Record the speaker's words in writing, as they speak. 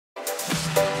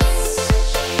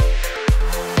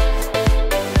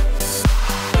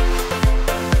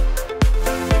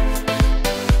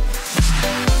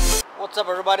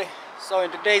So in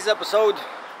today's episode,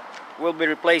 we'll be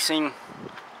replacing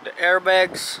the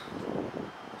airbags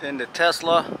in the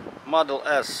Tesla Model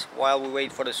S while we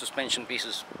wait for the suspension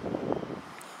pieces.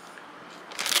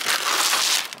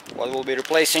 What we'll be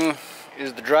replacing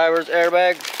is the driver's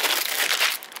airbag,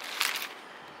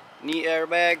 knee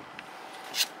airbag,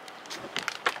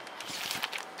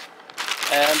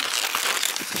 and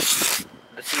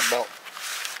the seat belt,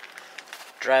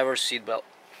 driver's seat belt.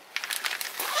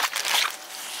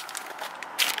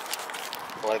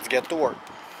 Let's get to work.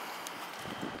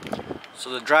 So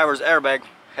the driver's airbag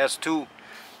has two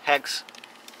hex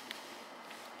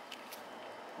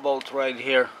bolts right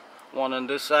here, one on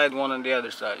this side, one on the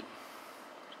other side.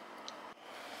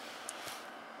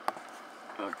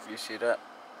 Look, you see that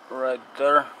right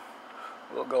there?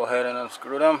 We'll go ahead and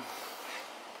unscrew them.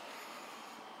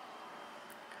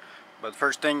 But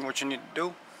first thing what you need to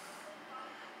do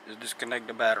is disconnect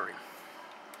the battery.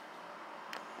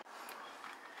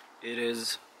 It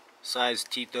is size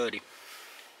T30.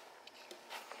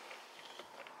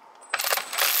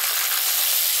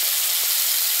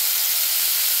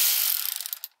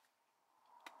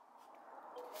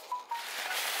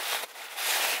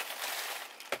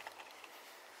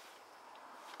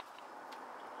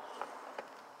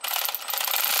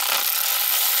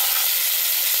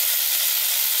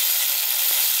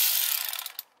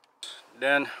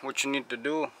 Then what you need to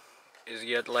do is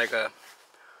get like a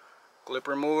clip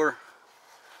remover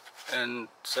and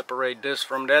separate this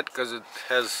from that, because it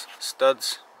has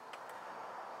studs.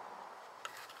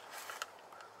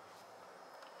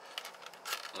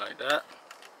 Like that.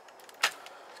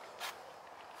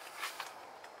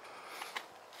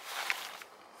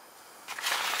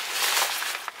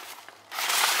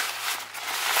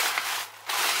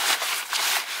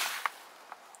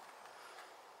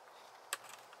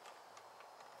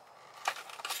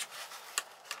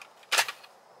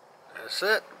 That's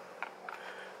it.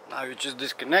 Now you just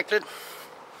disconnect it.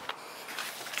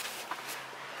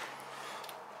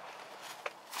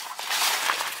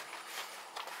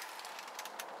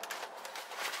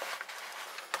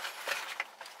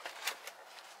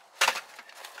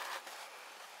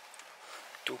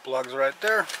 Two plugs right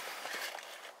there.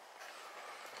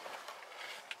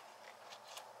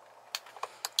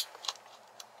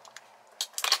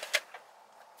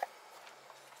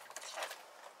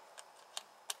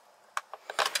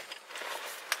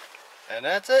 And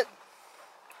that's it.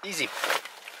 Easy.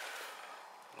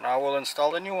 Now we'll install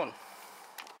the new one.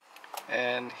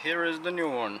 And here is the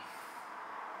new one.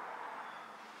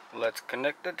 Let's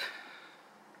connect it.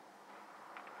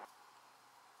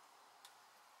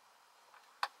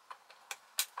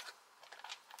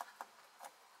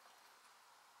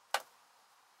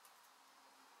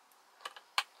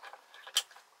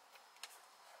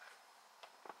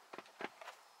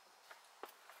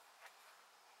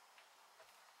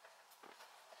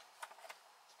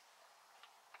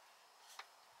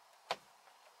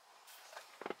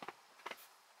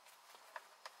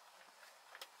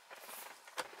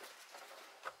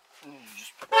 And you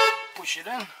just push it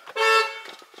in.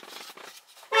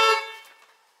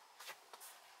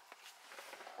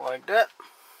 Like that.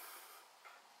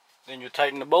 Then you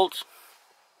tighten the bolts.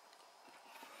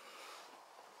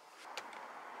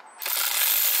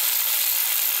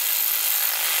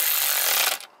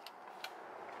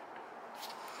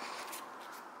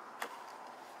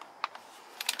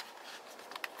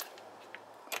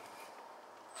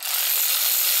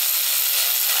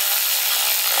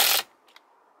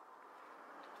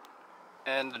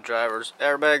 And the driver's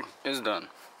airbag is done.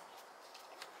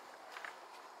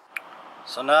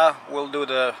 So now we'll do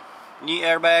the knee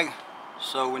airbag.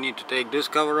 So we need to take this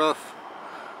cover off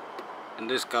and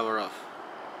this cover off.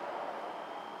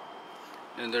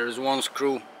 And there is one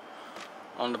screw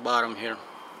on the bottom here.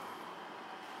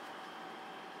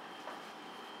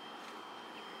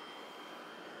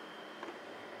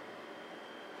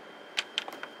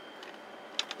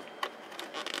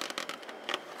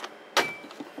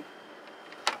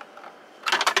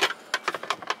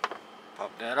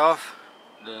 Pop that off,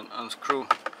 then unscrew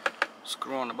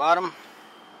screw on the bottom.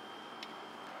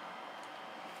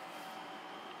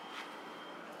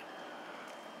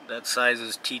 That size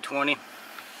is T20.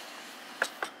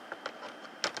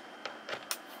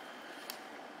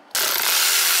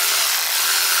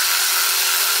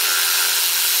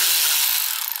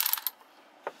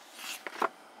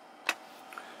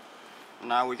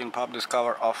 Now we can pop this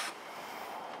cover off.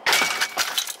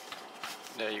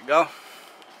 There you go.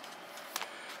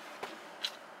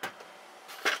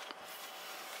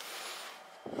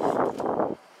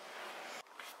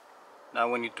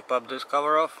 Now we need to pop this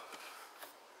cover off.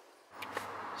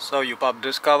 So you pop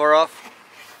this cover off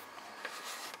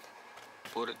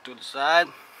Put it to the side.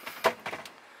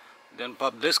 Then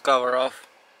pop this cover off.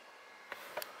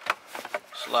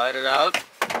 Slide it out.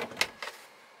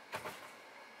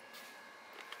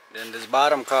 Then this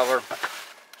bottom cover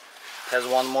has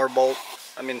one more bolt,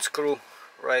 screw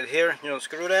right here. You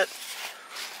unscrew that,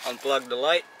 unplug the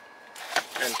light,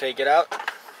 and take it out.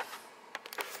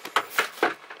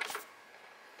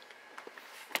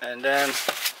 And then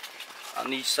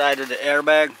on each side of the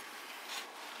airbag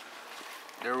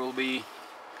there will be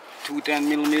two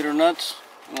 10mm nuts,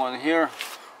 one here,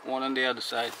 one on the other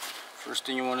side. First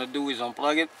thing you want to do is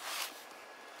unplug it.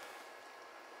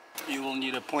 You will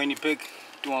need a pointy pick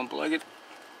to unplug it.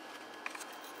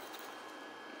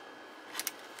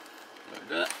 Like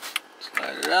that.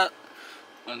 Slide it out.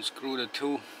 Unscrew the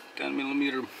two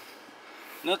 10mm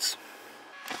nuts.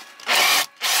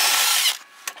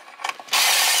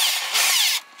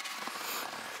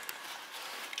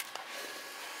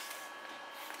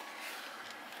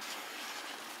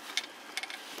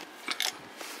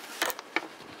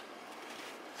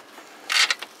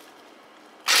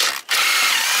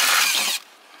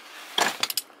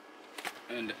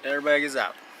 And the airbag is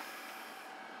out.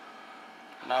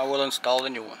 Now we'll install the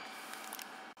new one.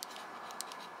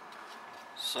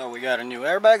 So we got a new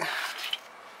airbag.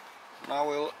 Now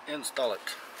we'll install it.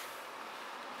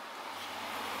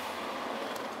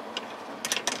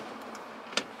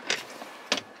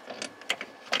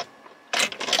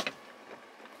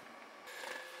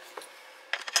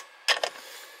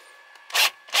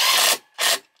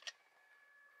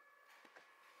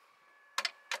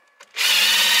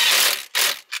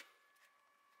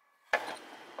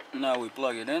 Now we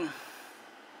plug it in.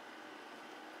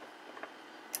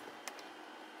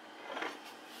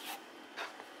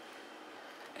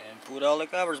 And put all the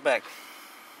covers back.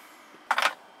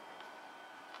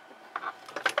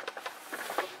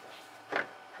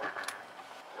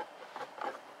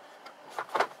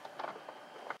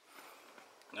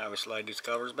 Now we slide these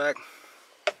covers back.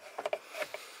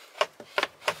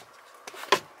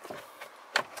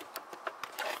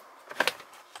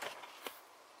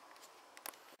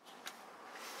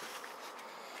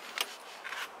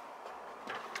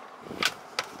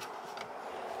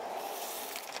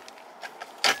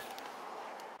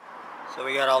 So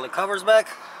we got all the covers back.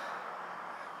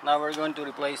 Now we're going to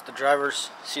replace the driver's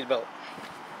seat belt.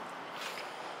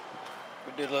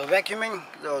 We did a little vacuuming.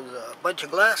 There was a bunch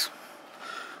of glass.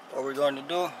 What we're going to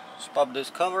do is pop this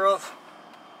cover off,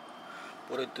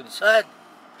 put it to the side.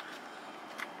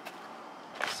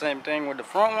 Same thing with the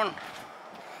front one.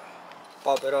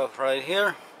 Pop it off right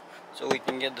here so we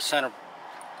can get the center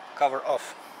cover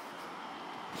off.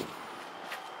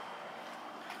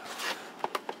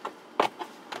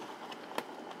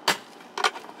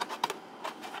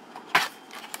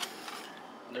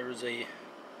 There's a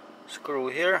screw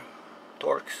here,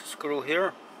 Torx screw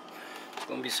here. It's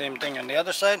going to be the same thing on the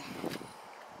other side.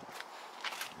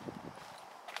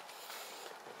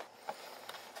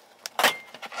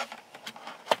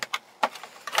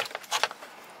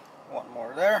 One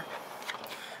more there,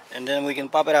 and then we can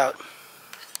pop it out.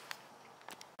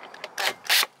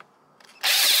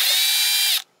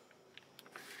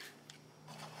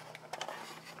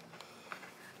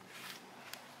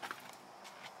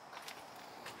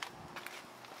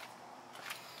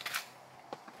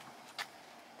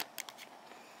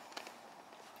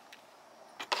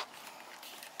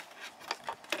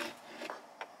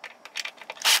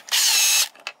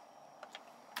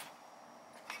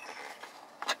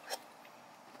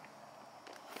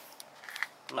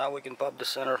 Now we can pop the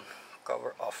center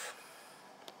cover off.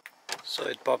 So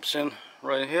it pops in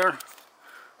right here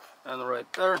and right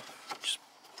there. Just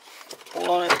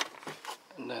pull on it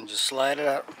and then just slide it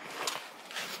out.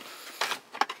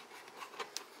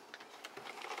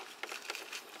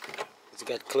 It's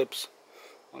got clips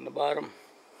on the bottom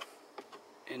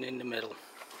and in the middle.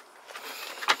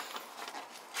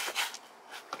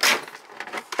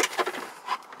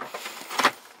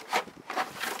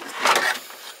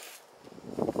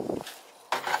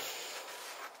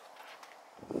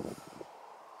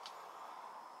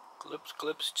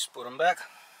 Clips, just put them back.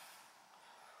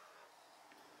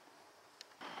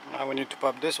 Now we need to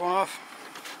pop this one off.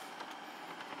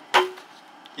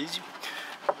 Easy.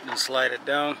 Then slide it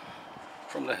down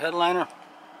from the headliner.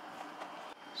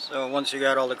 So once you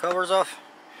got all the covers off,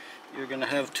 you're gonna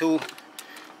have two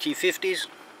T50s.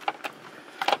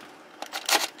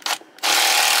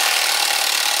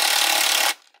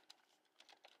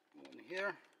 One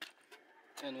here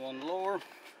and one lower.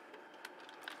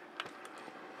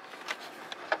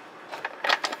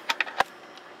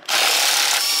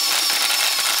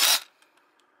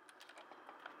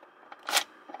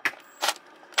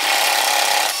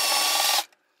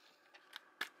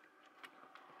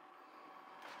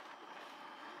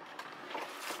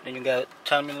 Then you got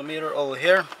 10mm over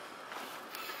here.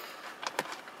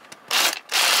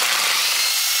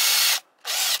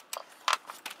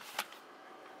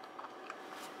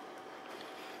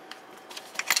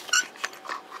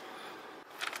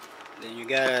 Then you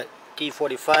got a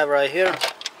T45 right here.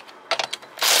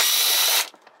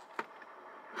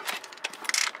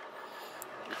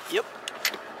 Yep.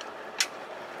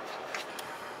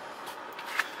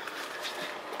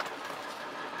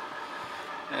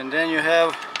 And then you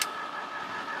have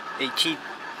a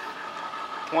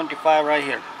T25 right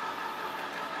here.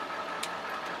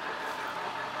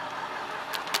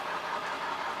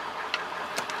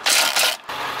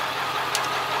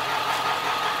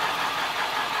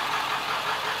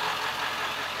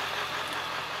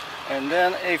 And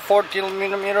then a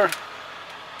 14mm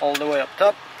all the way up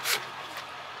top.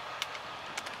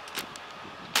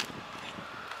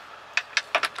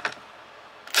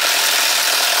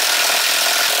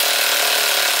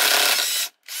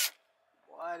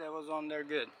 Why, that was on there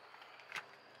good.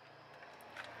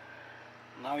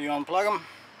 Now you unplug them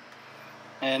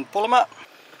and pull them out.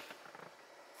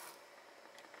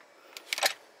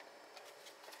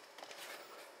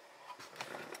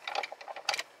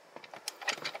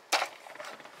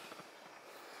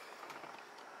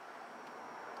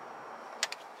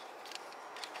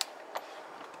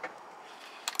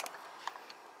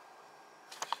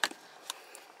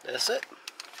 That's it.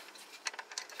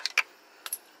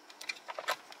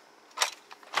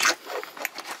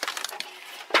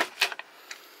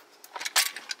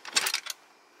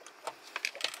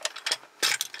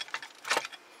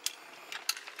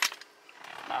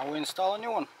 Now we install a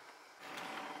new one.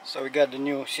 So we got the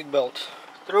new seat belt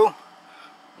through.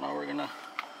 Now we're gonna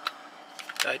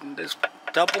tighten this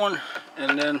top one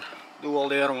and then do all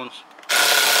the other ones.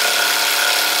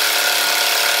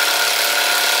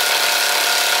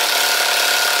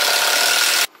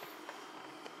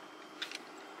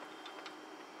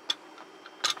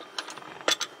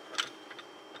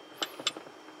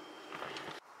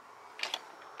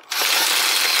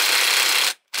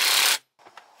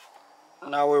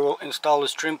 Now we will install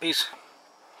this trim piece.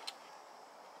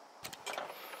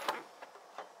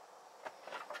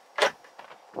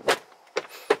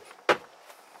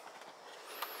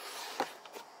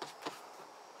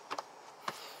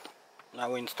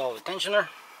 Now we install the tensioner.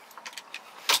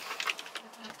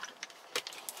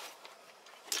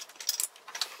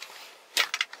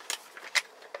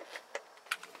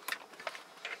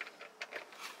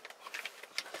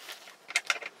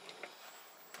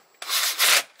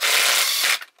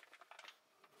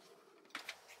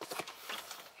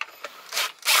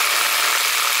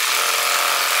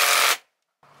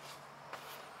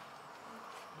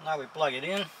 Now we plug it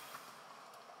in.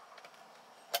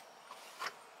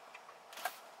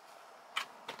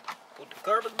 Put the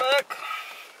carpet back.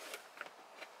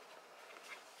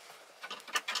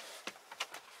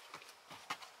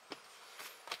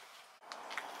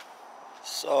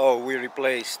 So we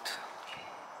replaced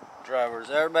driver's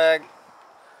airbag,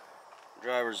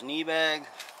 driver's knee bag,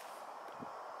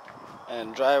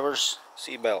 and driver's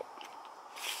seat belt.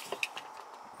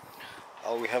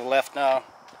 All we have left now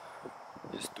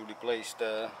is to replace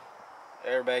the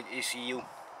airbag ECU.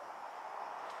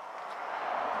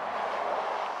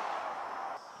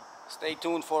 Stay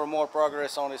tuned for more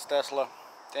progress on this Tesla.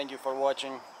 Thank you for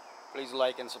watching. Please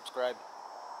like and subscribe.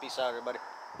 Peace out, everybody.